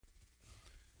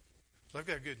Well, I've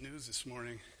got good news this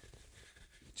morning.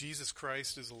 Jesus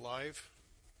Christ is alive.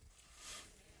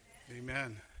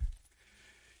 Amen.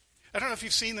 I don't know if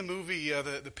you've seen the movie,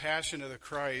 the Passion of the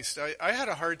Christ. I had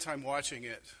a hard time watching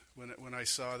it when I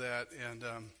saw that, and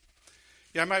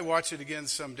I might watch it again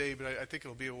someday, but I think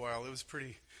it'll be a while. It was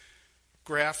pretty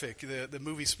graphic. The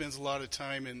movie spends a lot of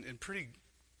time in pretty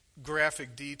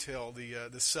graphic detail,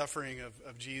 the suffering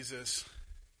of Jesus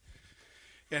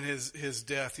and his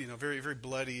death. Very very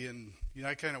bloody, and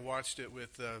I kind of watched it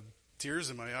with tears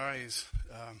in my eyes.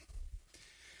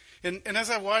 And as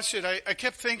I watched it, I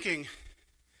kept thinking,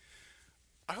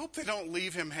 I hope they don't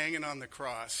leave him hanging on the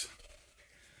cross.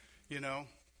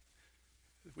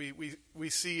 We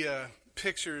see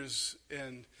pictures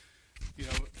and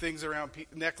things around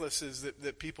necklaces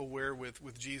that people wear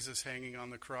with Jesus hanging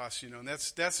on the cross. And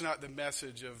that's not the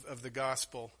message of the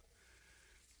gospel.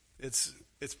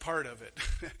 It's part of it,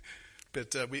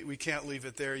 but we can't leave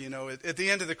it there. At the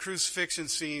end of the crucifixion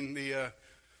scene, the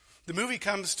movie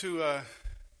comes to a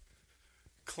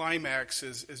climax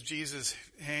as Jesus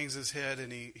hangs his head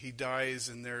and he dies,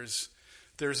 and there's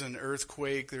an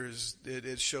earthquake.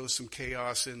 It shows some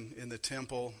chaos in the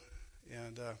temple,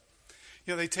 and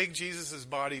they take Jesus'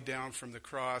 body down from the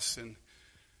cross, and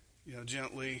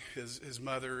gently his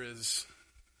mother is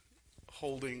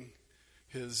holding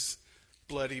his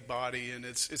bloody body, and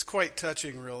it's quite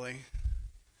touching, really.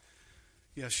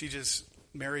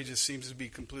 Mary just seems to be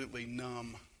completely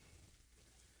numb,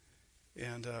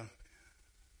 and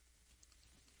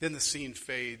then the scene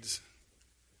fades.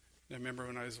 And I remember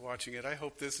when I was watching it, I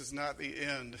hope this is not the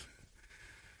end.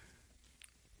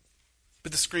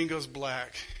 But the screen goes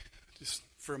black, just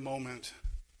for a moment.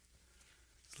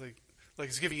 It's like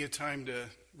it's giving you time to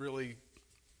really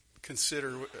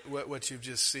consider what you've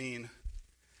just seen.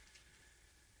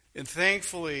 And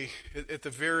thankfully, at the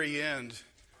very end,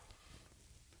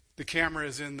 the camera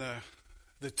is in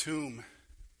the tomb.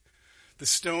 The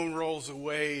stone rolls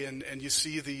away, and you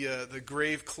see the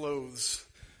grave clothes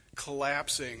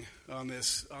collapsing on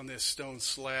this stone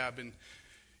slab, and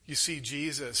you see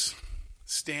Jesus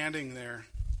standing there.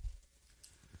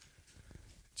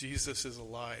 Jesus is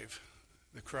alive.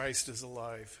 The Christ is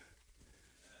alive.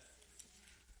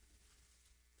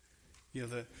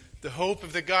 The hope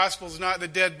of the gospel is not the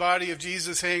dead body of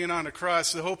Jesus hanging on a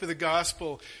cross. The hope of the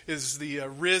gospel is the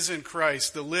risen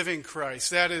Christ, the living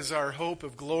Christ. That is our hope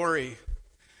of glory.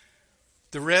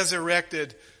 The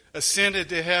resurrected, ascended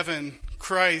to heaven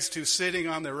Christ, who's sitting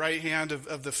on the right hand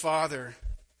of the Father.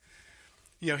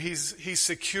 He's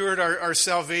secured our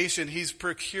salvation. He's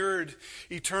procured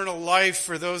eternal life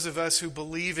for those of us who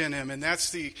believe in him. And that's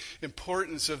the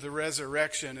importance of the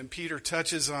resurrection. And Peter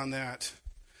touches on that.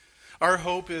 Our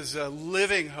hope is a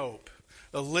living hope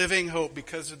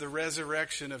because of the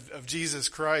resurrection of Jesus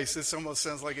Christ. This almost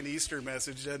sounds like an Easter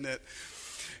message, doesn't it?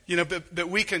 But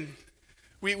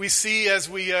we see as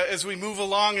we move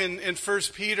along in 1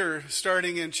 Peter,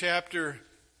 starting in chapter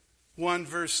 1,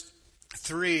 verse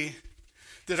 3,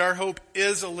 that our hope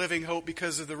is a living hope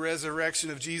because of the resurrection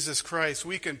of Jesus Christ.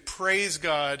 We can praise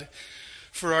God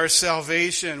for our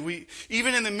salvation.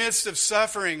 Even in the midst of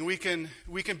suffering, we can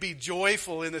be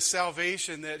joyful in the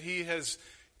salvation that he has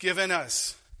given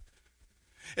us.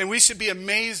 And we should be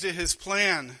amazed at his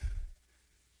plan.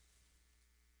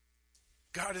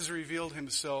 God has revealed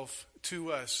himself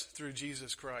to us through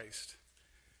Jesus Christ.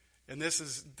 And this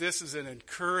is an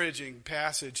encouraging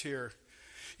passage here.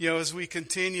 As we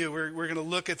continue, we're going to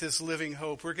look at this living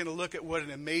hope. We're going to look at what an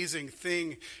amazing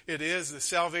thing it is, the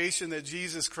salvation that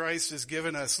Jesus Christ has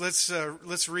given us.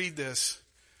 Let's read this.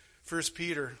 1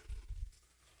 Peter,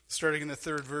 starting in the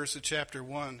 3rd verse of chapter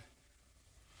 1.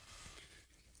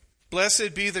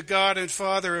 Blessed be the God and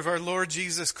Father of our Lord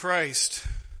Jesus Christ.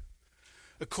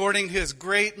 According to his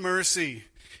great mercy,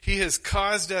 he has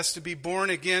caused us to be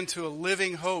born again to a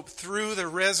living hope through the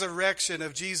resurrection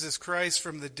of Jesus Christ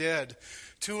from the dead,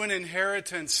 to an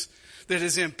inheritance that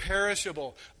is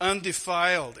imperishable,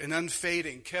 undefiled, and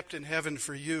unfading, kept in heaven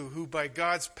for you, who by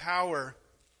God's power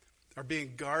are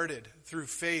being guarded through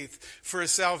faith for a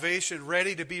salvation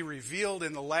ready to be revealed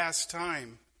in the last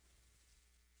time.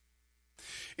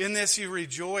 In this you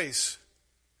rejoice,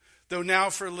 though now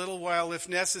for a little while, if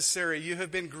necessary, you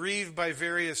have been grieved by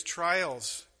various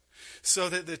trials, so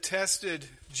that the tested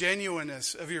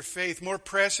genuineness of your faith, more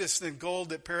precious than gold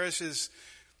that perishes,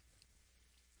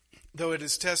 though it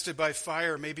is tested by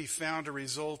fire, may be found to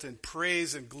result in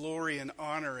praise and glory and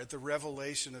honor at the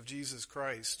revelation of Jesus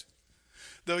Christ.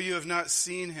 Though you have not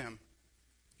seen him,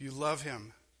 you love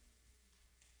him.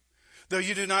 Though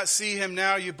you do not see him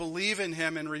now, you believe in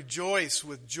him and rejoice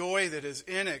with joy that is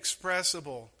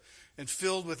inexpressible and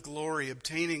filled with glory,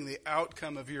 obtaining the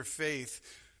outcome of your faith,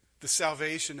 the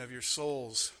salvation of your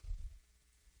souls.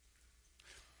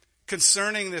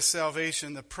 Concerning this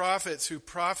salvation, the prophets who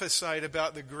prophesied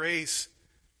about the grace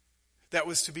that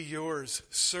was to be yours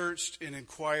searched and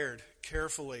inquired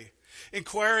carefully,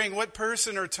 inquiring what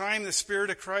person or time the Spirit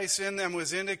of Christ in them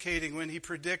was indicating when he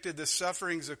predicted the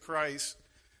sufferings of Christ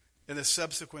and the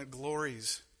subsequent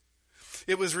glories.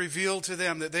 It was revealed to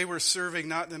them that they were serving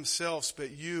not themselves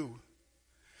but you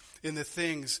in the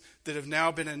things that have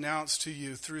now been announced to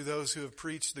you through those who have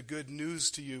preached the good news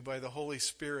to you by the Holy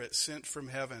Spirit sent from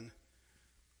heaven,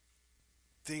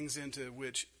 things into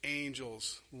which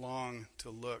angels long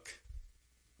to look.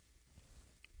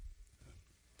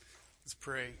 Let's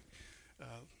pray.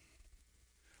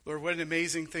 Lord, what an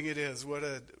amazing thing it is. What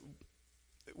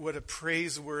a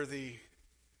praiseworthy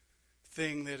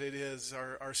thing that it is,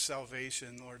 our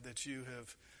salvation, Lord, that you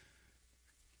have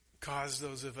caused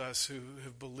those of us who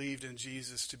have believed in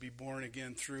Jesus to be born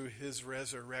again through his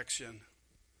resurrection.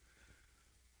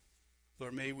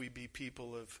 Lord, may we be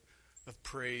people of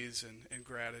praise and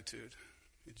gratitude.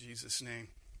 In Jesus' name.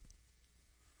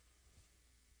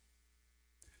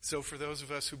 So for those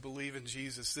of us who believe in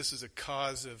Jesus, this is a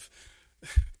cause of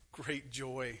great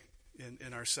joy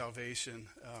in our salvation.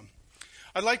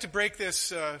 I'd like to break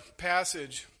this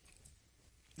passage,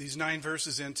 these 9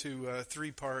 verses, into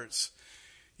 3 parts.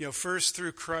 First,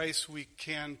 through Christ we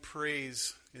can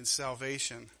praise in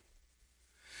salvation.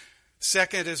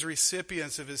 Second, as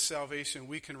recipients of his salvation,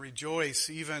 we can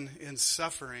rejoice even in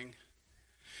suffering.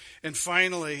 And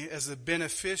finally, as the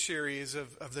beneficiaries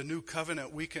of the new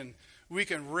covenant, we can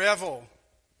revel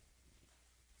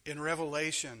in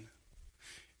revelation.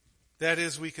 That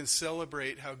is, we can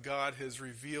celebrate how God has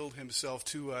revealed himself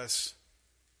to us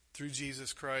through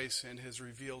Jesus Christ and has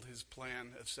revealed his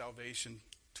plan of salvation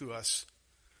to us.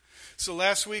 So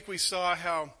last week we saw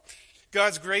how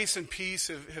God's grace and peace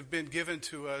have been given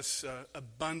to us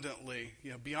abundantly,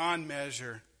 beyond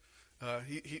measure.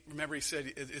 Remember he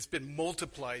said it's been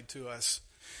multiplied to us.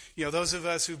 Those of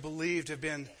us who believed have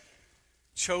been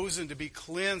chosen to be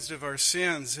cleansed of our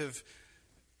sins, have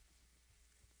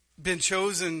been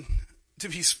chosen to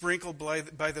be sprinkled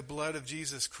by the blood of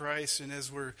Jesus Christ. And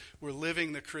as we're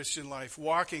living the Christian life,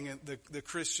 walking in the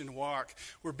Christian walk,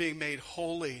 we're being made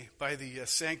holy by the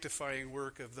sanctifying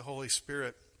work of the Holy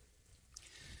Spirit.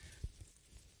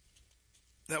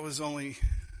 That was only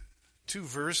 2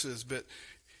 verses, but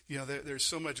there's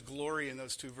so much glory in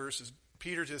those 2 verses.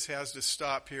 Peter just has to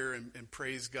stop here and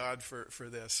praise God for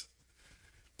this.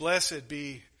 Blessed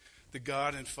be the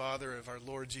God and Father of our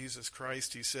Lord Jesus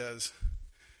Christ, he says.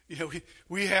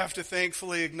 We have to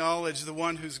thankfully acknowledge the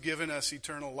one who's given us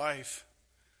eternal life.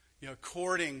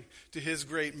 According to his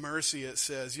great mercy, it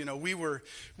says, we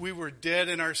were dead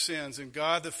in our sins, and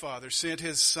God the Father sent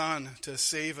his Son to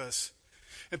save us.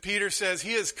 And Peter says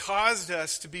he has caused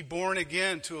us to be born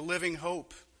again to a living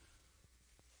hope.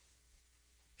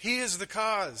 He is the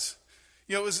cause.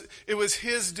 It was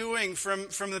his doing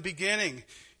from the beginning.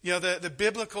 The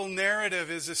biblical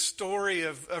narrative is a story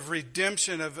of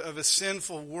redemption of a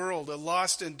sinful world, a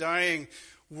lost and dying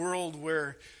world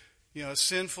where,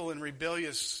 sinful and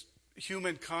rebellious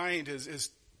humankind has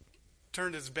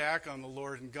turned its back on the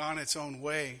Lord and gone its own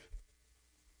way.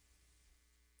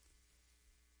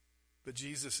 But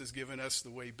Jesus has given us the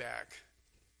way back.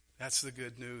 That's the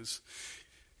good news.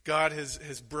 God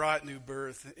has brought new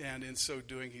birth, and in so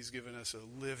doing, he's given us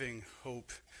a living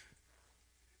hope.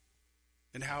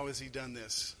 And how has he done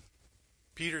this?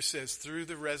 Peter says, through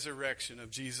the resurrection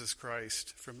of Jesus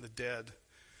Christ from the dead.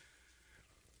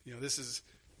 This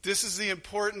is the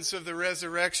importance of the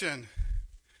resurrection.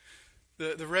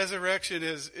 The resurrection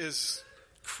is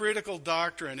critical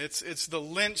doctrine. It's the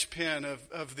linchpin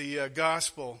of the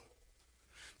gospel.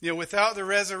 Without the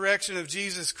resurrection of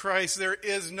Jesus Christ, there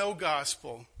is no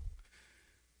gospel.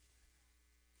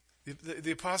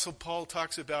 The Apostle Paul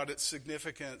talks about its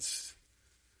significance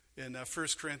in 1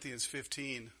 Corinthians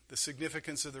 15, the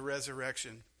significance of the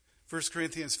resurrection. 1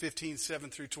 Corinthians 15, 7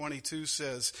 through 22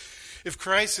 says, if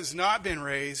Christ has not been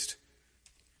raised,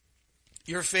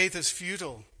 your faith is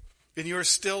futile, and you are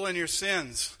still in your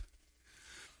sins.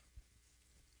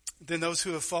 Then those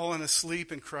who have fallen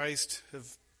asleep in Christ have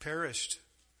perished.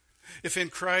 If in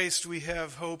Christ we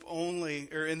have hope only,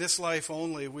 or in this life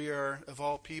only, we are of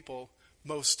all people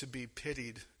most to be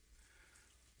pitied.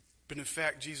 But in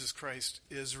fact, Jesus Christ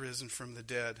is risen from the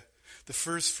dead, the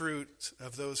first fruit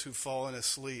of those who've fallen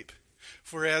asleep.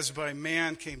 For as by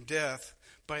man came death,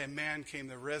 by a man came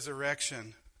the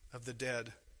resurrection of the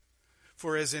dead.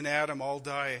 For as in Adam all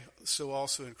die, so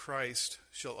also in Christ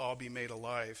shall all be made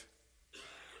alive.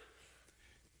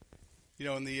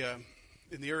 In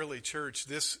the early church,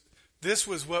 this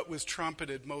was what was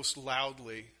trumpeted most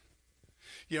loudly.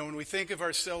 When we think of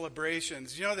our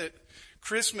celebrations, that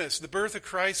Christmas, the birth of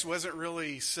Christ, wasn't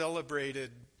really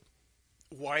celebrated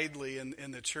widely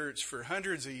in the church for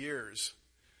hundreds of years.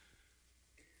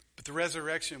 But the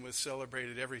resurrection was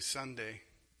celebrated every Sunday.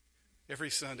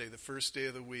 Every Sunday, the first day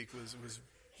of the week was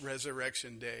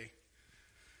Resurrection Day.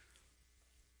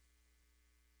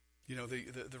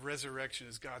 The resurrection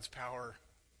is God's power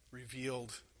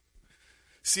revealed.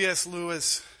 C.S.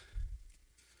 Lewis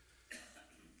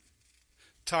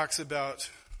talks about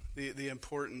the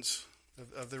importance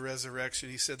of the resurrection.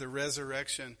 He said the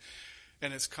resurrection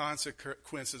and its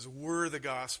consequences were the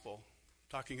gospel,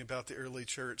 talking about the early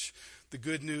church, the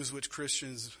good news which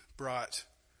Christians brought.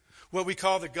 What we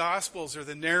call the Gospels, or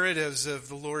the narratives of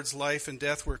the Lord's life and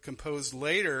death, were composed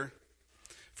later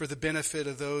for the benefit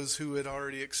of those who had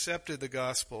already accepted the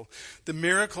gospel. The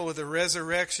miracle of the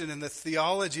resurrection and the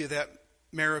theology of that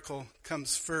miracle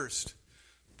comes first.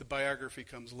 The biography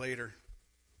comes later.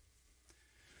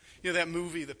 That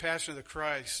movie, The Passion of the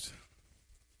Christ,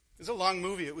 it's a long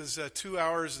movie. It was 2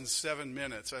 hours and 7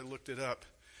 minutes. I looked it up.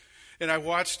 And I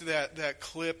watched that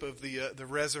clip of the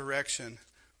resurrection,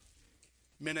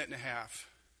 minute and a half.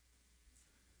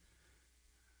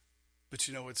 But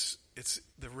it's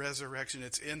the resurrection.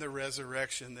 It's in the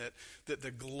resurrection that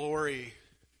the glory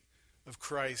of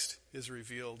Christ is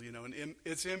revealed. And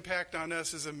its impact on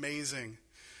us is amazing.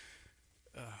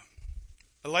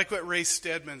 I like what Ray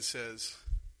Stedman says.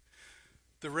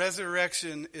 The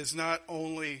resurrection is not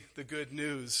only the good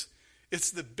news,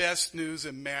 it's the best news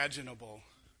imaginable.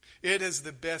 It is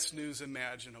the best news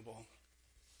imaginable,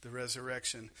 the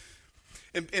resurrection.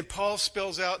 And Paul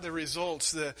spells out the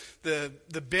results,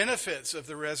 the benefits of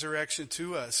the resurrection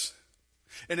to us.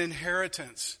 An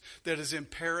inheritance that is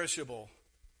imperishable,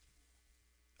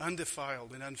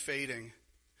 undefiled and unfading,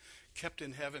 kept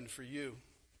in heaven for you.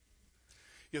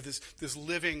 This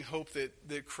living hope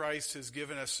that Christ has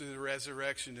given us through the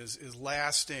resurrection is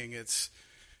lasting. It's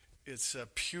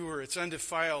pure. It's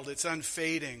undefiled. It's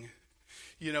unfading.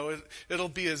 It'll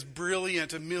be as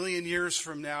brilliant 1,000,000 years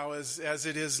from now as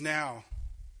it is now.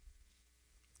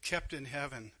 Kept in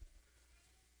heaven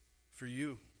for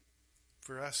you,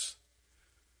 for us.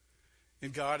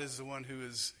 And God is the one who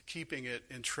is keeping it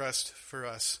in trust for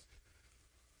us.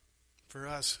 For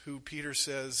us, who Peter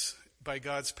says, by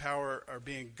God's power, are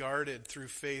being guarded through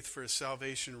faith for a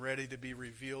salvation ready to be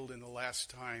revealed in the last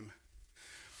time.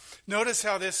 Notice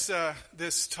how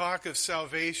this talk of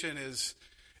salvation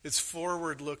it's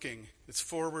forward-looking. It's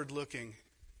forward-looking.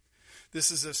 This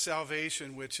is a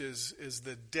salvation which is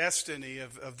the destiny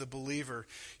of the believer.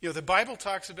 The Bible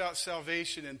talks about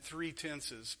salvation in 3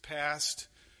 tenses: past,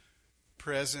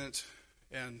 present,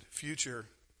 and future.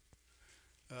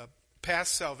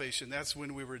 Past salvation, that's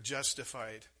when we were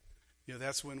justified.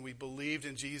 That's when we believed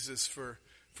in Jesus for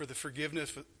the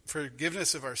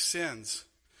forgiveness of our sins.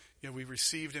 We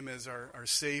received him as our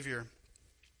Savior.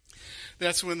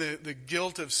 That's when the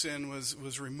guilt of sin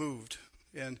was removed.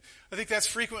 And I think that's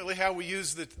frequently how we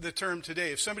use the term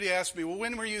today. If somebody asks me, well,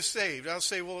 when were you saved? I'll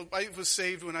say, well, I was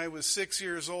saved when I was 6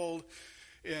 years old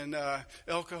in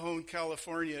El Cajon,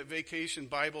 California at Vacation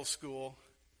Bible School.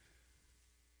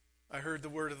 I heard the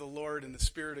word of the Lord and the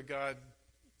Spirit of God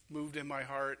moved in my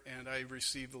heart, and I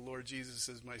received the Lord Jesus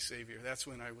as my Savior. That's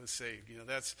when I was saved.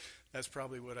 That's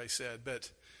probably what I said. But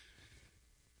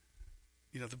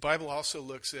the Bible also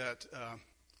looks at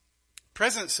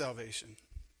present salvation.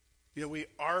 We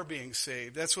are being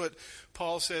saved. That's what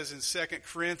Paul says in 2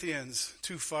 Corinthians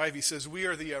 2:5. He says, we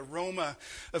are the aroma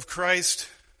of Christ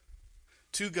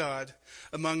to God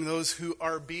among those who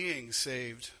are being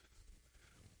saved.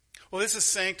 Well, this is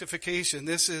sanctification.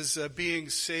 This is being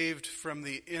saved from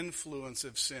the influence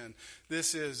of sin.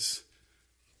 This is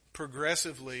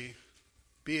progressively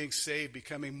being saved,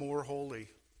 becoming more holy.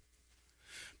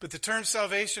 But the term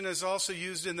salvation is also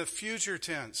used in the future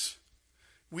tense.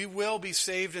 We will be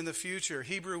saved in the future.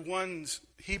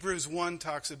 Hebrews 1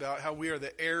 talks about how we are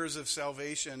the heirs of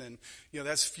salvation, and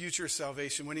that's future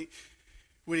salvation. When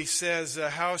he says,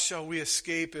 how shall we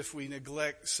escape if we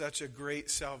neglect such a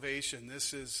great salvation?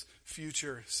 This is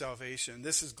future salvation.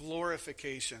 This is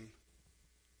glorification.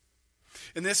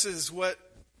 And this is what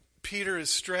Peter is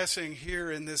stressing here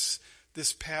in this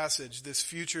passage, this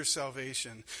future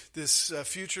salvation. This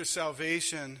future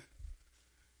salvation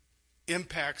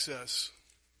impacts us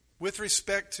with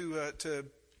respect to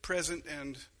present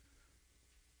and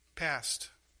past.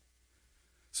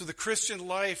 So the Christian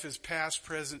life is past,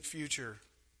 present, future.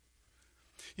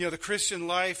 The Christian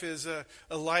life is a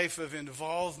life of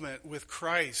involvement with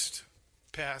Christ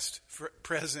past,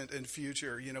 present, and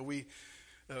future.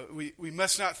 We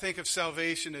must not think of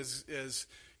salvation as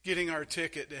getting our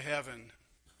ticket to heaven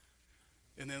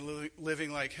and then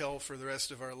living like hell for the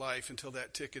rest of our life until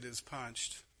that ticket is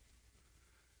punched.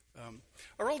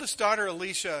 Our oldest daughter,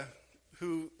 Alicia,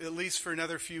 who at least for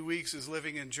another few weeks is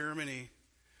living in Germany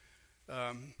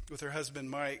with her husband,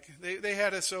 Mike, they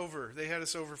had us over. They had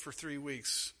us over for 3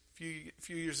 weeks. A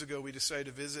few years ago, we decided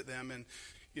to visit them, and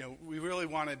we really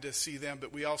wanted to see them,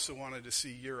 but we also wanted to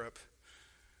see Europe.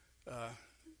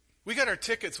 We got our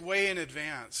tickets way in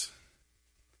advance.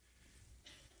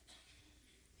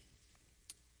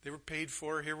 They were paid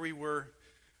for. Here we were,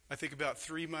 I think about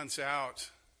 3 months out.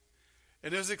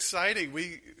 And it was exciting.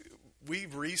 We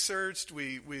researched,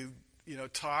 we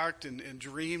talked and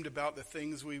dreamed about the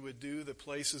things we would do, the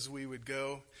places we would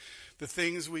go, the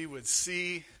things we would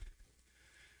see.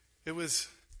 It was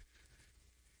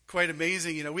quite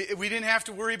amazing. We didn't have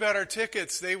to worry about our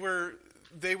tickets. They were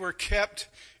kept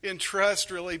in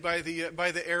trust really by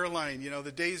the airline.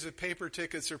 The days of paper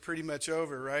tickets are pretty much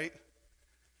over, right?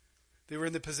 They were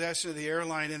in the possession of the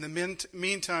airline. In the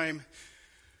meantime,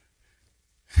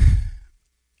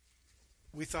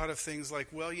 we thought of things like,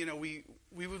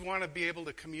 we would want to be able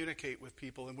to communicate with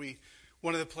people. And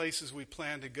one of the places we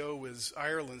planned to go was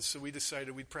Ireland, so we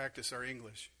decided we'd practice our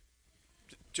English.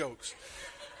 Jokes.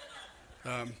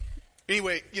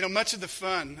 Anyway, much of the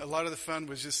fun, a lot of the fun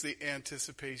was just the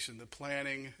anticipation, the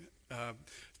planning,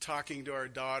 talking to our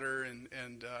daughter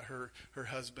and her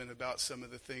husband about some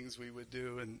of the things we would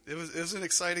do. And it was an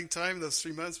exciting time, those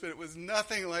 3 months, but it was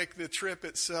nothing like the trip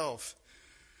itself.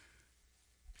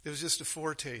 It was just a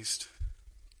foretaste.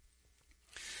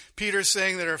 Peter's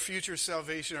saying that our future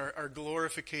salvation, our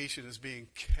glorification is being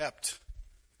kept,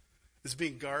 is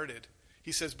being guarded.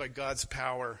 He says by God's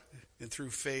power and through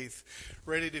faith,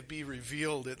 ready to be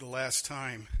revealed at the last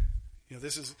time.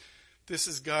 This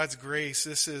is God's grace.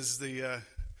 This is the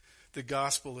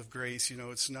gospel of grace.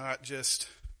 It's not just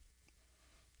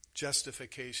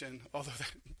justification, although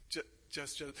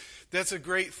that's a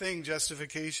great thing,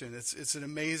 justification. It's an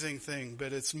amazing thing,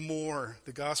 but it's more.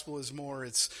 The gospel is more.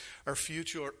 It's our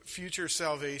future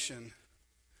salvation,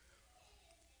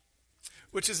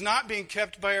 which is not being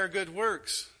kept by our good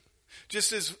works.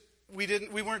 Just as we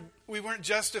weren't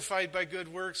justified by good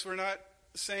works, we're not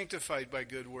sanctified by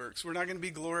good works. We're not going to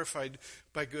be glorified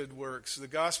by good works. The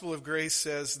gospel of grace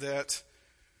says that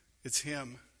it's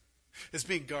Him. It's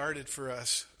being guarded for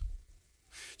us.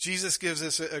 Jesus gives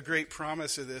us a great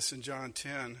promise of this in John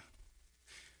 10.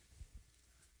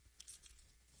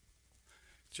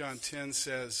 John 10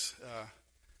 says,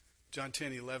 John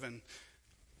 10:11,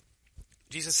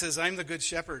 Jesus says, I'm the good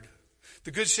shepherd.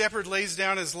 The good shepherd lays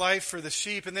down his life for the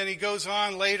sheep. And then he goes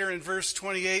on later in verse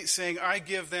 28 saying, I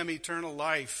give them eternal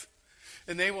life,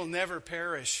 and they will never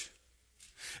perish.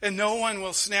 And no one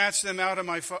will snatch them out of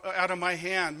my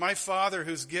hand. My Father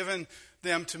who's given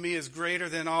them to me is greater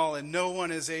than all, and no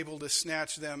one is able to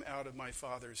snatch them out of my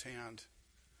Father's hand.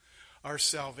 Our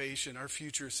salvation, our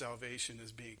future salvation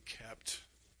is being kept.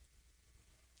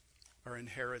 Our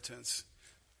inheritance,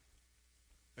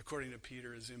 according to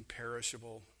Peter, is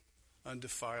imperishable,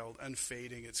 undefiled,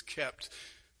 unfading. It's kept,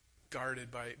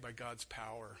 guarded by God's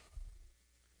power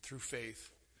through faith.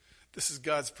 This is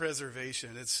God's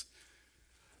preservation. Is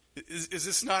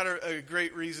this not a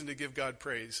great reason to give God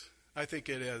praise? I think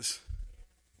it is.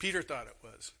 Peter thought it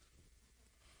was.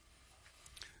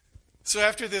 So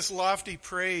after this lofty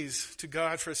praise to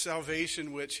God for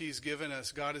salvation, which He's given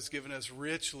us, God has given us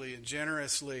richly and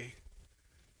generously,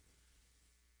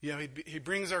 He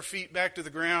brings our feet back to the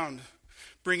ground,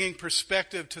 bringing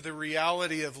perspective to the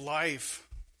reality of life,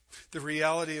 the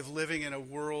reality of living in a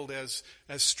world as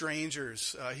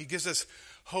strangers. He gives us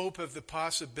hope of the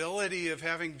possibility of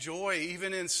having joy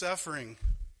even in suffering.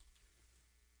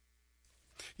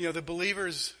 The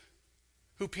believers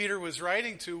who Peter was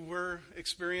writing to were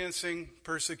experiencing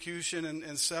persecution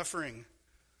and suffering.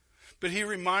 But he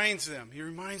reminds them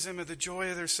of the joy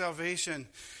of their salvation.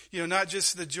 Not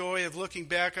just the joy of looking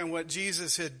back on what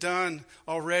Jesus had done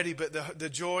already, but the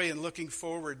joy in looking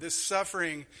forward. This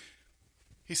suffering,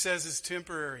 he says, is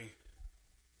temporary.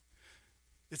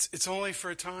 It's only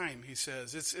for a time, he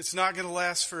says. It's not going to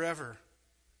last forever.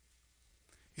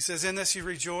 He says, in this you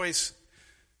rejoice,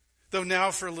 though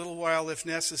now for a little while, if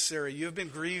necessary, you have been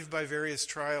grieved by various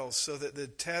trials, so that the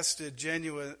tested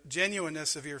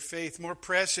genuineness of your faith, more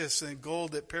precious than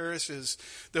gold that perishes,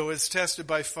 though it's tested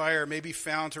by fire, may be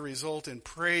found to result in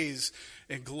praise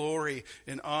and glory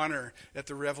and honor at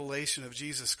the revelation of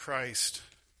Jesus Christ.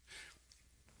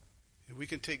 We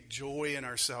can take joy in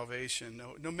our salvation,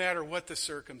 no matter what the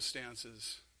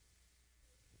circumstances.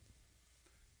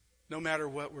 no matter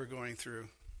what we're going through,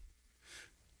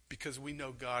 because we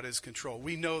know God is in control.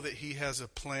 We know that he has a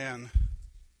plan.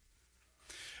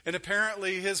 And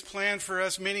apparently his plan for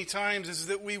us many times is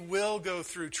that we will go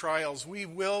through trials. We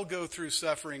will go through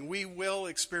suffering. We will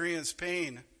experience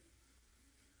pain.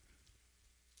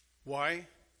 Why?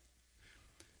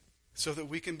 So that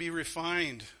we can be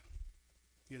refined,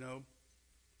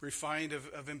 refined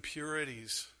of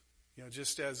impurities.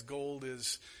 Just as gold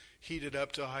is heated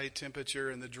up to a high temperature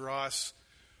and the dross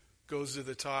goes to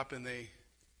the top and they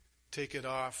take it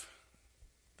off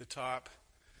the top.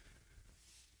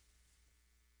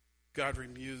 God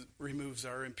removes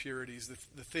our impurities,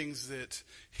 the things that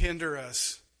hinder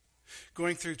us.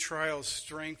 Going through trials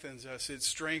strengthens us. It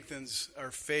strengthens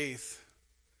our faith.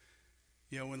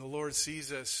 When the Lord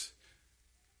sees us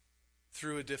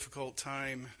through a difficult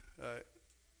time,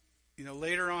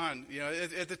 later on,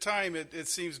 at the time it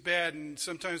seems bad, and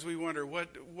sometimes we wonder,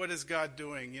 what is God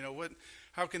doing?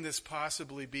 How can this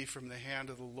possibly be from the hand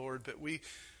of the Lord? But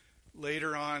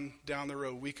later on down the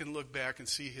road, we can look back and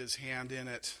see his hand in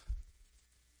it.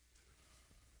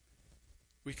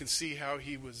 We can see how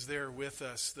he was there with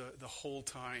us the whole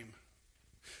time,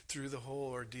 through the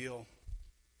whole ordeal.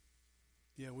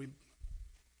 We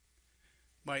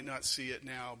might not see it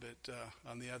now, but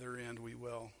on the other end we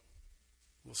will.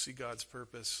 We'll see God's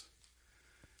purpose,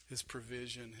 his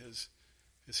provision,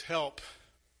 his help.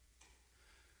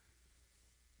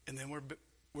 And then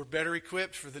we're better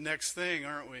equipped for the next thing,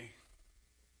 aren't we?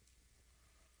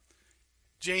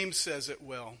 James says it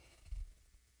well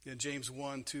in James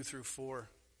 1, 2 through 4.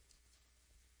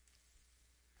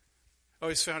 I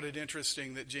always found it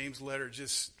interesting that James' letter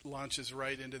just launches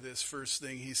right into this first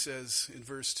thing. He says in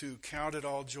verse 2, "Count it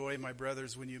all joy, my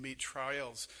brothers, when you meet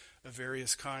trials of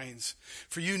various kinds.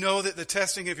 For you know that the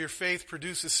testing of your faith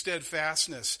produces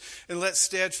steadfastness. And let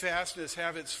steadfastness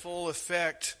have its full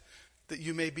effect, that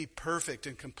you may be perfect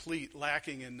and complete,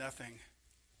 lacking in nothing."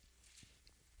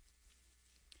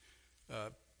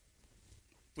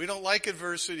 We don't like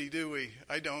adversity, do we?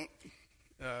 I don't.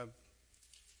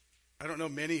 I don't know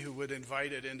many who would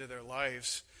invite it into their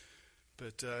lives,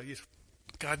 but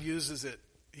God uses it.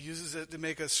 He uses it to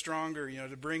make us stronger,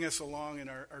 to bring us along in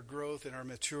our growth and our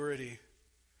maturity.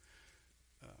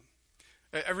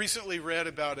 I recently read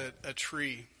about a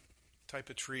tree, type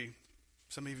of tree.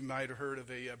 Some of you might have heard of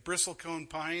a bristlecone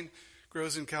pine,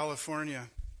 grows in California.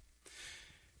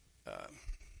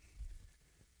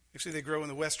 Actually, they grow in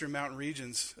the western mountain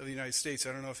regions of the United States.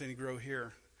 I don't know if any grow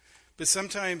here. But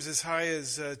sometimes as high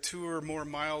as 2 or more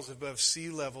miles above sea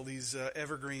level, these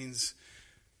evergreens,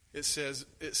 it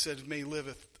said may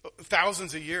live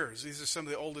thousands of years. These are some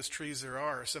of the oldest trees there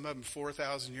are. Some of them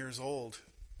 4,000 years old,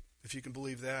 if you can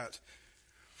believe that.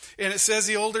 And it says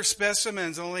the older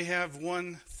specimens only have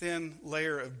one thin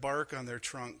layer of bark on their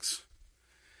trunks.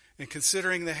 And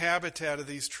considering the habitat of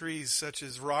these trees, such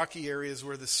as rocky areas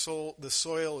where the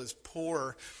soil is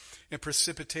poor and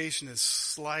precipitation is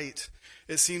slight,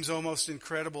 it seems almost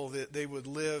incredible that they would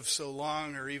live so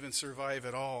long or even survive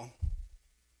at all.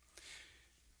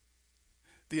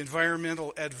 The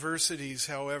environmental adversities,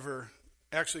 however,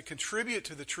 actually contribute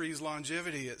to the tree's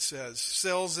longevity, it says.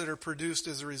 Cells that are produced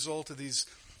as a result of these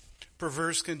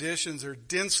perverse conditions are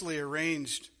densely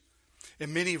arranged,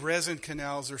 and many resin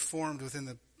canals are formed within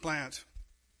the plant.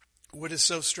 Wood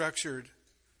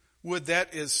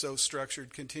that is so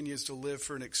structured continues to live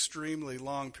for an extremely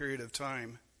long period of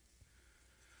time.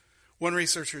 One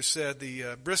researcher said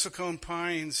the bristlecone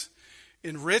pines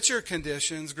in richer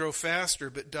conditions grow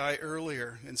faster but die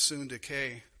earlier and soon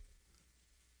decay.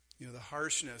 The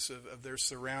harshness of their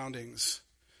surroundings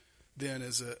then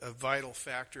is a vital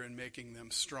factor in making them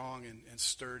strong and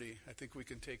sturdy. I think we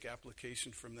can take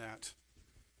application from that.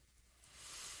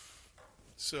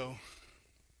 So,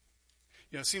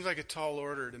 it seems like a tall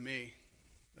order to me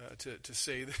to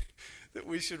say that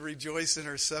we should rejoice in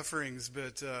our sufferings.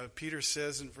 But Peter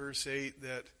says in verse 8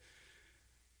 that,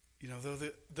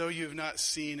 though you have not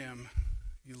seen him,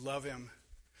 you love him.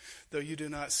 Though you do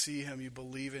not see him, you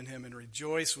believe in him and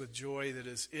rejoice with joy that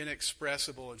is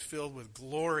inexpressible and filled with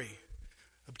glory,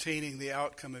 obtaining the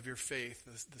outcome of your faith,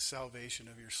 the salvation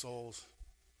of your souls.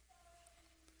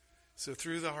 So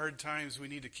through the hard times, we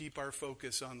need to keep our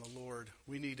focus on the Lord.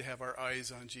 We need to have our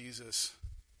eyes on Jesus.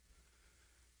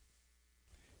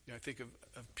 I think of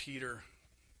Peter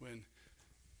when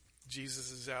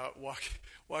Jesus is out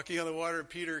walking on the water.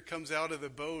 Peter comes out of the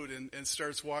boat and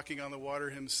starts walking on the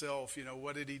water himself.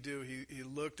 What did he do? He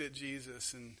looked at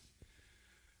Jesus,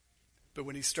 but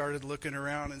when he started looking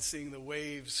around and seeing the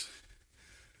waves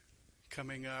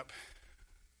coming up,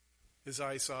 his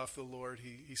eyes off the Lord,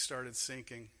 he started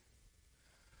sinking.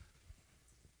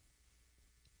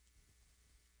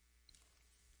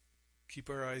 Keep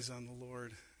our eyes on the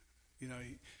Lord.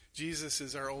 Jesus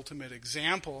is our ultimate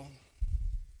example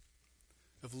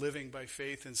of living by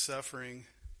faith and suffering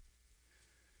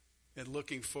and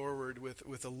looking forward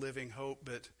with a living hope,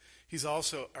 but he's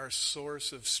also our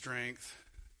source of strength.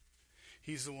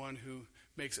 He's the one who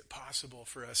makes it possible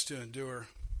for us to endure.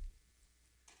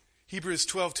 Hebrews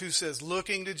 12:2 says,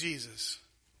 looking to Jesus,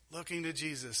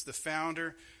 the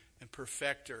founder and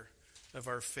perfecter of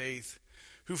our faith,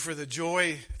 who for the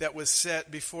joy that was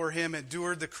set before him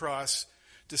endured the cross,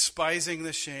 despising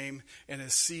the shame, and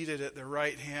is seated at the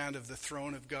right hand of the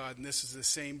throne of God. And this is the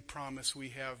same promise we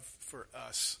have for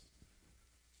us.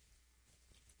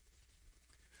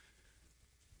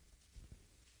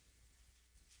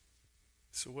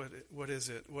 So what is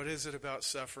it? What is it about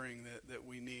suffering that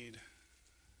we need?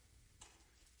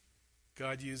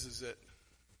 God uses it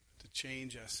to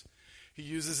change us. He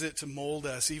uses it to mold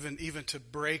us, even to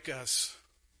break us.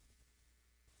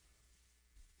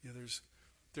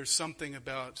 There's something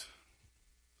about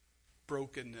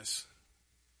brokenness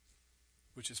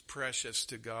which is precious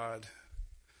to God.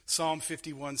 Psalm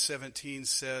 51:17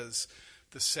 says,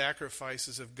 the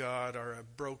sacrifices of God are a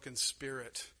broken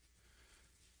spirit.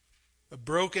 A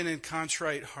broken and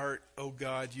contrite heart, O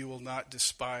God, you will not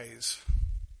despise.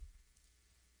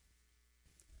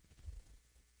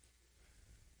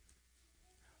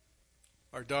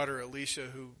 Our daughter Alicia,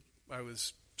 who I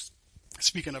was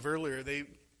speaking of earlier,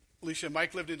 Alicia and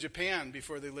Mike lived in Japan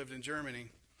before they lived in Germany.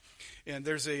 And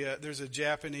there's a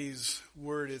Japanese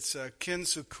word, it's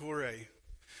kintsukurei,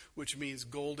 which means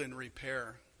golden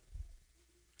repair.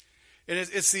 And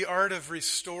it's the art of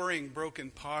restoring broken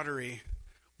pottery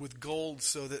with gold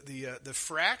so that the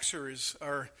fractures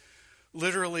are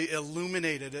literally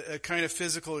illuminated, a kind of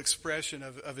physical expression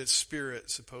of its spirit,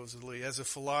 supposedly. As a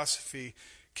philosophy,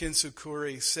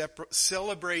 kintsukurei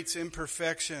celebrates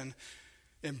imperfection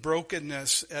and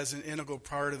brokenness as an integral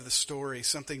part of the story,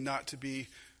 something not to be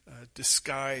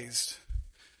disguised.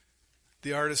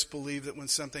 The artists believe that when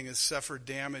something has suffered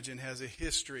damage and has a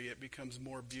history, it becomes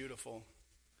more beautiful.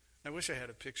 I wish I had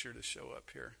a picture to show up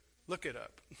here. Look it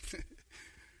up.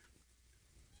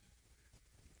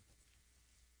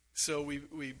 So we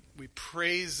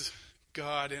praise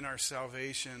God in our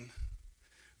salvation.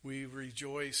 We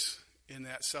rejoice in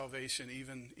that salvation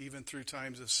even through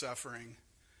times of suffering.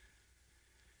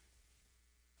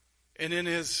 And in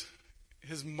his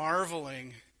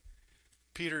marveling,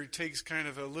 Peter takes kind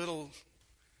of a little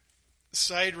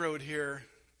side road here,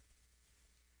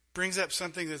 brings up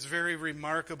something that's very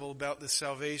remarkable about the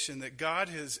salvation, that God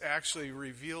has actually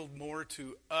revealed more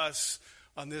to us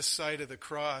on this side of the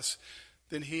cross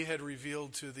than he had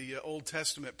revealed to the Old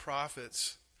Testament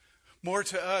prophets. More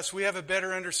to us. We have a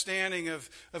better understanding of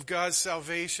God's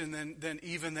salvation than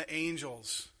even the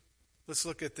angels. Let's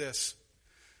look at this.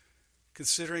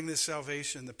 Considering this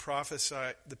salvation, the prophets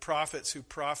who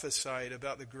prophesied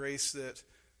about the grace that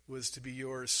was to be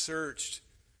yours searched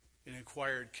and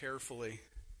inquired carefully,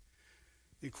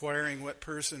 inquiring what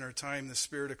person or time the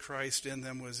Spirit of Christ in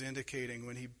them was indicating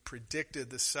when he predicted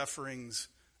the sufferings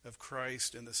of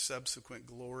Christ and the subsequent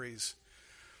glories.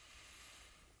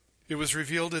 It was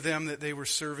revealed to them that they were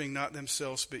serving not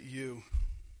themselves but you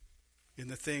in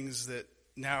the things that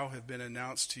now have been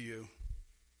announced to you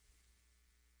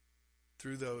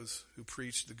through those who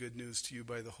preached the good news to you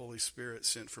by the Holy Spirit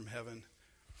sent from heaven.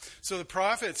 So the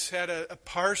prophets had a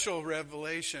partial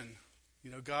revelation.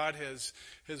 God has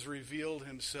revealed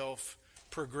himself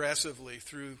progressively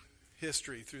through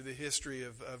history, through the history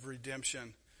of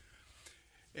redemption.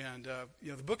 And,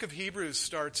 the book of Hebrews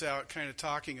starts out kind of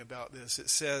talking about this. It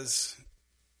says,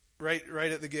 right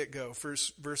at the get-go,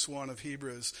 verse 1 of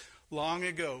Hebrews, long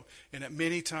ago and at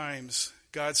many times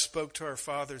God spoke to our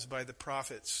fathers by the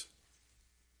prophets.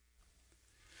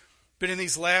 But in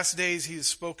these last days he has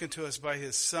spoken to us by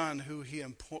his Son, who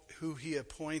he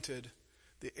appointed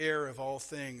the heir of all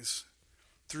things,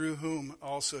 through whom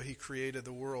also he created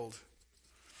the world.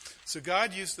 So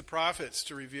God used the prophets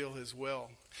to reveal his will.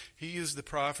 He used the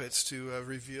prophets to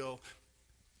reveal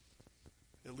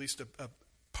at least a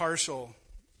partial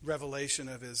revelation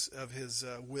of his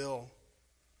will.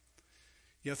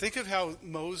 Think of how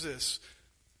Moses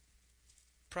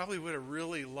probably would have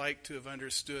really liked to have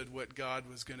understood what God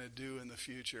was going to do in the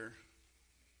future.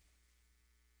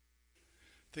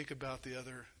 Think about the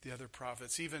other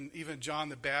prophets. Even John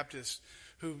the Baptist,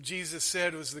 who Jesus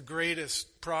said was the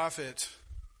greatest prophet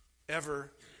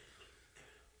ever.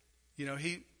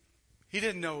 He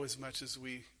didn't know as much as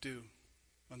we do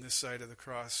on this side of the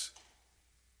cross.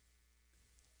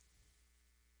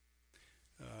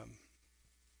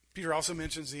 Peter also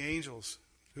mentions the angels.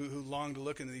 who long to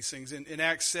look into these things. In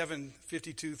Acts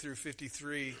 7:52 through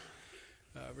 53,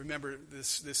 remember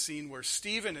this scene where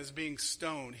Stephen is being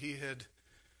stoned. He had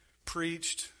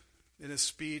preached in his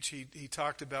speech. He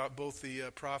talked about both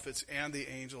the prophets and the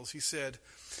angels. He said,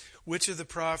 "Which of the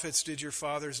prophets did your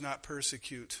fathers not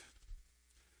persecute?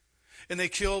 And they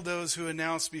killed those who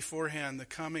announced beforehand the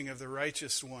coming of the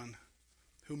righteous one,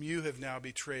 whom you have now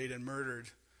betrayed and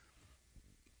murdered.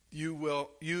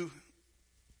 You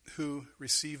who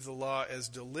received the law as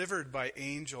delivered by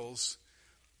angels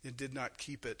and did not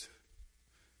keep it."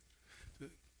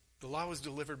 The law was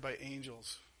delivered by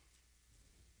angels.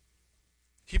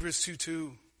 Hebrews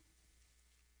 2:2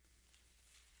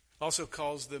 also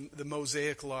calls the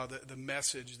Mosaic law the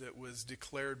message that was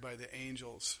declared by the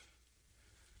angels.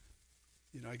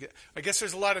 I guess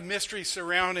there's a lot of mystery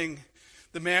surrounding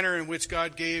the manner in which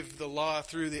God gave the law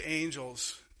through the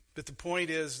angels. But the point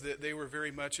is that they were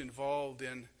very much involved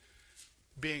in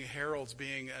being heralds,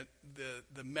 being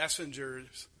the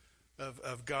messengers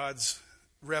of God's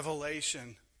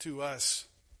revelation to us.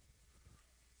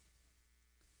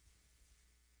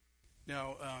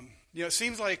 Now, it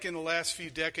seems like in the last few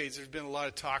decades there's been a lot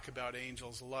of talk about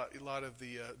angels. A lot of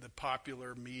the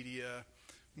popular media,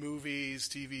 movies,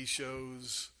 TV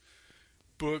shows,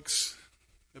 books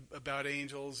about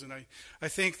angels, and I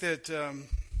think that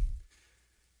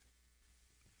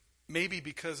maybe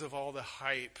because of all the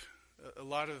hype, a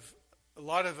lot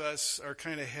of us are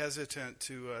kind of hesitant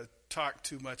to talk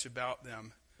too much about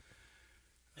them.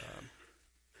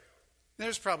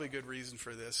 There's probably good reason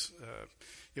for this.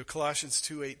 Colossians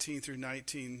 2:18 through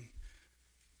 19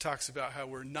 talks about how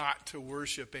we're not to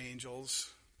worship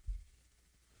angels.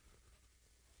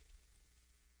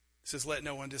 It says, "Let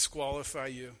no one disqualify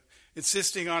you,"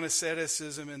 insisting on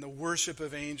asceticism and the worship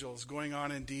of angels, going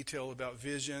on in detail about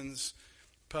visions,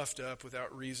 puffed up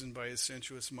without reason by his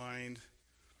sensuous mind,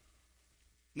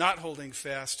 not holding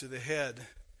fast to the head,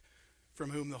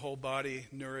 from whom the whole body,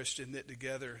 nourished and knit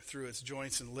together through its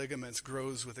joints and ligaments,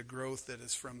 grows with a growth that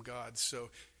is from God.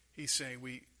 So he's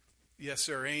saying yes,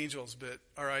 there are angels, but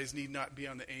our eyes need not be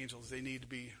on the angels. They need to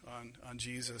be on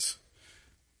Jesus.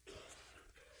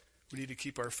 We need to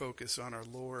keep our focus on our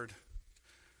Lord.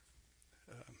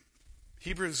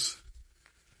 Hebrews,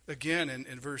 again,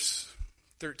 in verse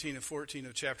 13 and 14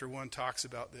 of chapter 1, talks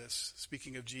about this.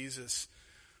 Speaking of Jesus,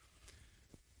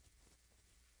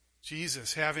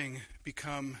 having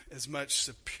become as much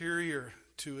superior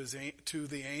to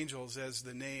the angels as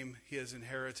the name he has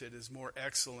inherited is more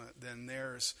excellent than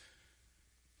theirs,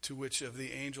 to which of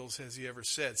the angels has he ever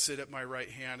said, "Sit at my right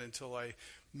hand until I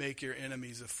make your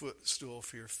enemies a footstool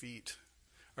for your feet"?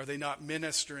 Are they not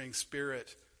ministering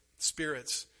spirits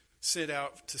sent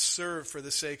out to serve for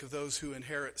the sake of those who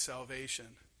inherit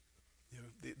salvation?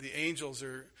 The angels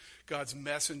are God's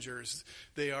messengers.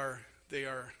 They are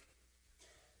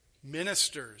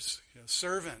ministers,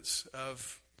 servants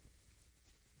of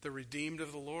the redeemed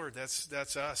of the Lord.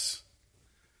 That's us.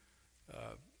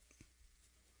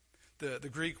 The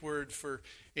Greek word for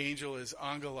angel is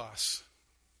angelos,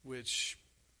 which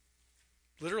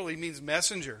literally means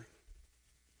messenger.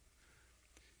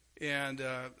 And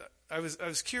I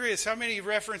was curious, how many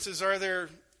references are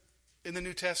there in the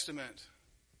New Testament?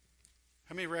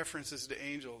 How many references to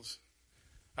angels?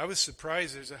 I was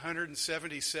surprised. There's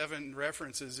 177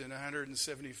 references in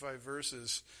 175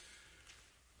 verses.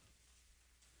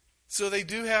 So they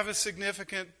do have a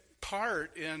significant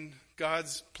part in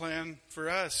God's plan for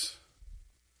us.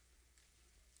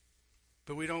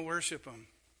 But we don't worship them.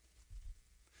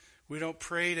 We don't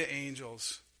pray to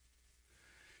angels.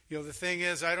 The thing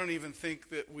is, I don't even think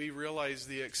that we realize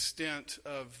the extent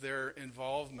of their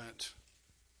involvement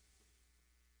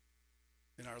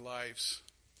in our lives.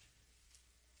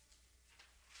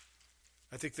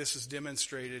 I think this is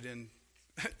demonstrated in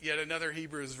yet another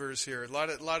Hebrews verse here. A lot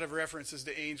of references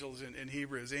to angels in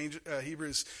Hebrews.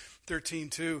 Hebrews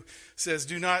 13:2 says,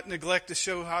 "Do not neglect to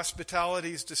show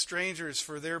hospitalities to strangers,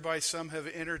 for thereby some have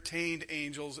entertained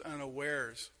angels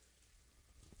unawares."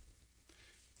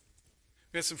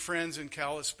 We had some friends in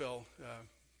Kalispell,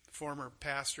 former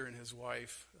pastor and his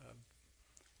wife,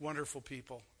 wonderful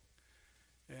people.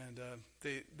 And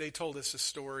they told us a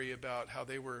story about how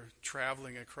they were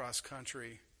traveling across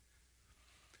country,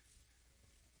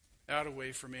 out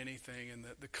away from anything, and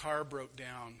the car broke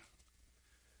down.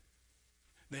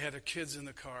 They had their kids in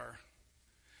the car.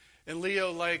 And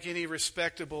Leo, like any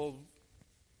respectable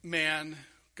man,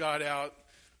 got out,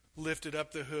 lifted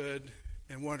up the hood,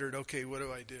 and wondered, okay, what do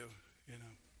I do?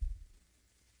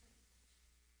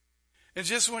 And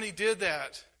just when he did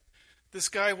that, this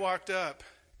guy walked up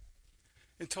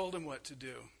and told him what to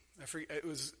do. I forget, it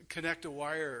was connect a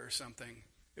wire or something.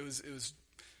 It was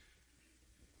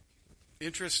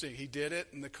interesting. He did it,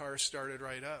 and the car started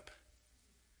right up.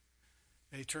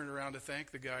 And he turned around to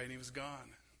thank the guy, and he was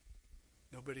gone.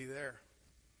 Nobody there.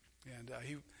 And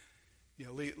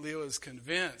Leo is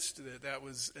convinced that that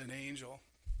was an angel.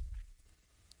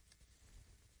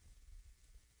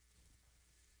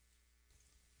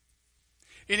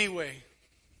 Anyway,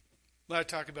 a lot of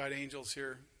talk about angels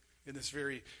here in this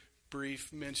very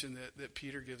brief mention that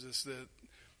Peter gives us.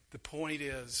 The point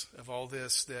is of all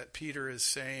this that Peter is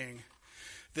saying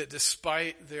that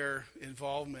despite their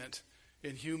involvement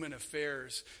in human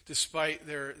affairs, despite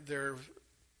their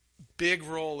big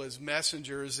role as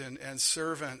messengers and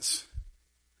servants,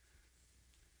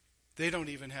 they don't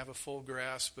even have a full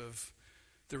grasp of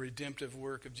the redemptive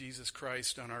work of Jesus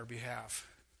Christ on our behalf.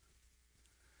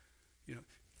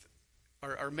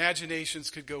 Our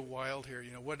imaginations could go wild here.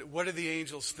 What do the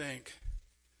angels think?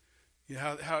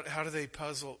 How do they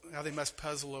puzzle? How they must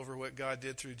puzzle over what God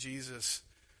did through Jesus.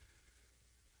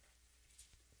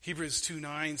 Hebrews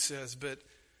 2:9 says, "But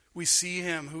we see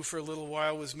him who for a little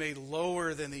while was made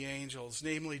lower than the angels,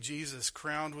 namely Jesus,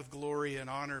 crowned with glory and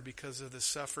honor because of the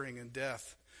suffering and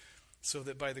death, so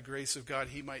that by the grace of God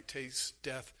he might taste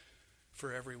death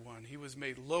for everyone." He was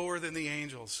made lower than the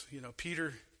angels.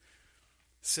 Peter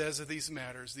says of these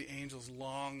matters, the angels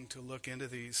long to look into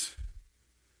these.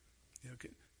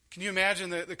 Can you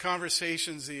imagine the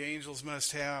conversations the angels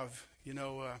must have? Did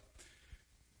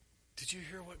you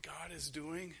hear what God is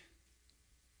doing?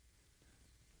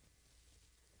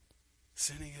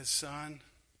 Sending his Son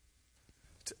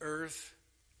to earth.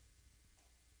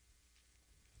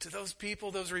 To those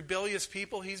people, those rebellious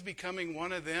people, he's becoming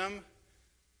one of them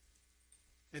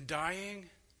and dying.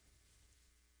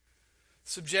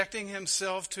 Subjecting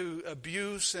himself to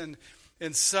abuse and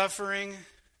suffering.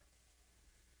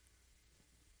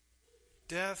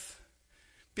 Death.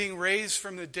 Being raised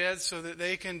from the dead so that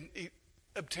they can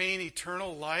obtain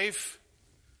eternal life.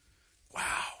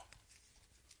 Wow.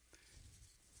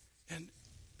 And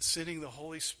sending the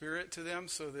Holy Spirit to them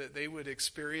so that they would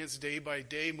experience day by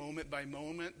day, moment by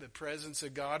moment, the presence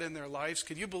of God in their lives.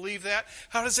 Can you believe that?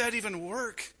 How does that even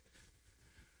work?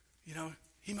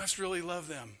 He must really love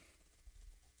them.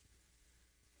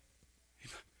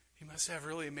 He must have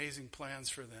really amazing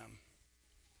plans for them.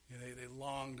 They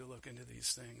long to look into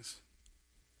these things.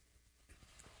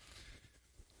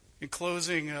 In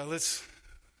closing, let's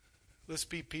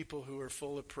be people who are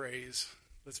full of praise.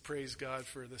 Let's praise God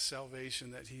for the salvation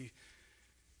that he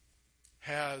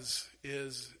has,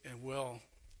 is, and will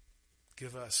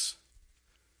give us.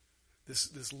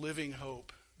 This living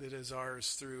hope that is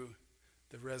ours through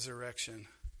the resurrection.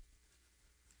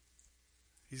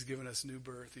 He's given us new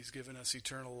birth. He's given us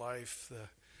eternal life.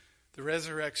 The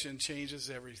resurrection changes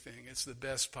everything. It's the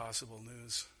best possible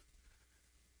news.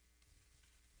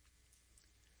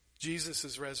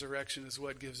 Jesus' resurrection is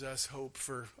what gives us hope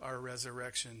for our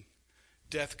resurrection.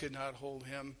 Death could not hold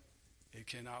him. It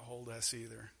cannot hold us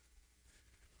either.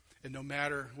 And no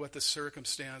matter what the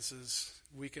circumstances,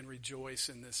 we can rejoice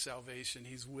in this salvation.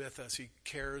 He's with us. He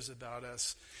cares about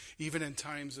us. Even in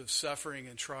times of suffering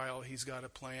and trial, he's got a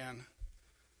plan.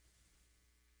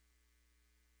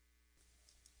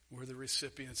 We're the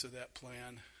recipients of that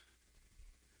plan.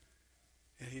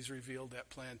 And he's revealed that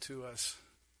plan to us.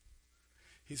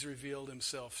 He's revealed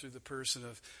himself through the person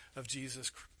of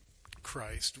Jesus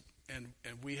Christ. And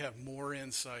we have more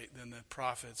insight than the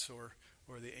prophets or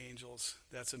the angels.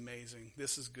 That's amazing.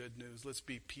 This is good news. Let's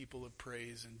be people of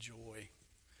praise and joy.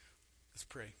 Let's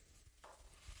pray.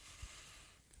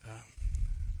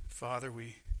 Father,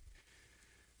 we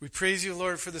praise you,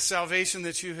 Lord, for the salvation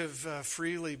that you have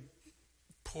freely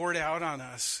poured out on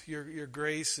us. Your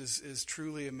grace is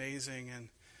truly amazing. And,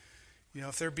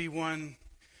 if there be one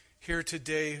here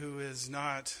today who has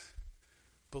not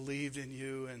believed in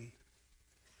you and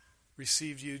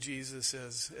received you, Jesus,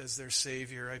 as their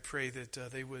Savior, I pray that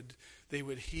they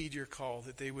would heed your call,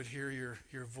 that they would hear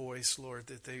your voice, Lord,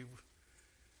 that they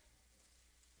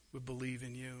would believe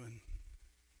in you and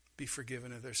be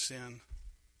forgiven of their sin,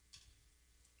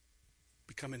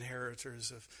 become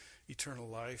inheritors of eternal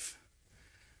life.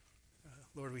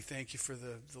 Lord, we thank you for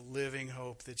the living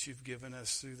hope that you've given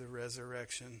us through the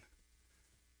resurrection.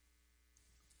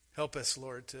 Help us,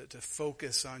 Lord, to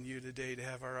focus on you today, to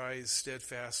have our eyes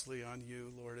steadfastly on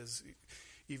you, Lord,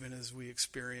 even as we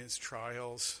experience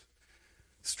trials.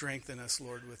 Strengthen us,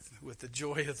 Lord, with the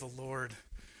joy of the Lord.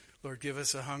 Lord, give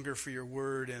us a hunger for your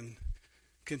word and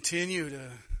continue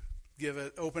to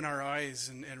open our eyes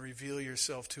and reveal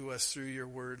yourself to us through your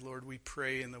word. Lord, we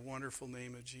pray in the wonderful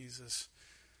name of Jesus.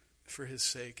 For his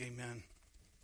sake, amen.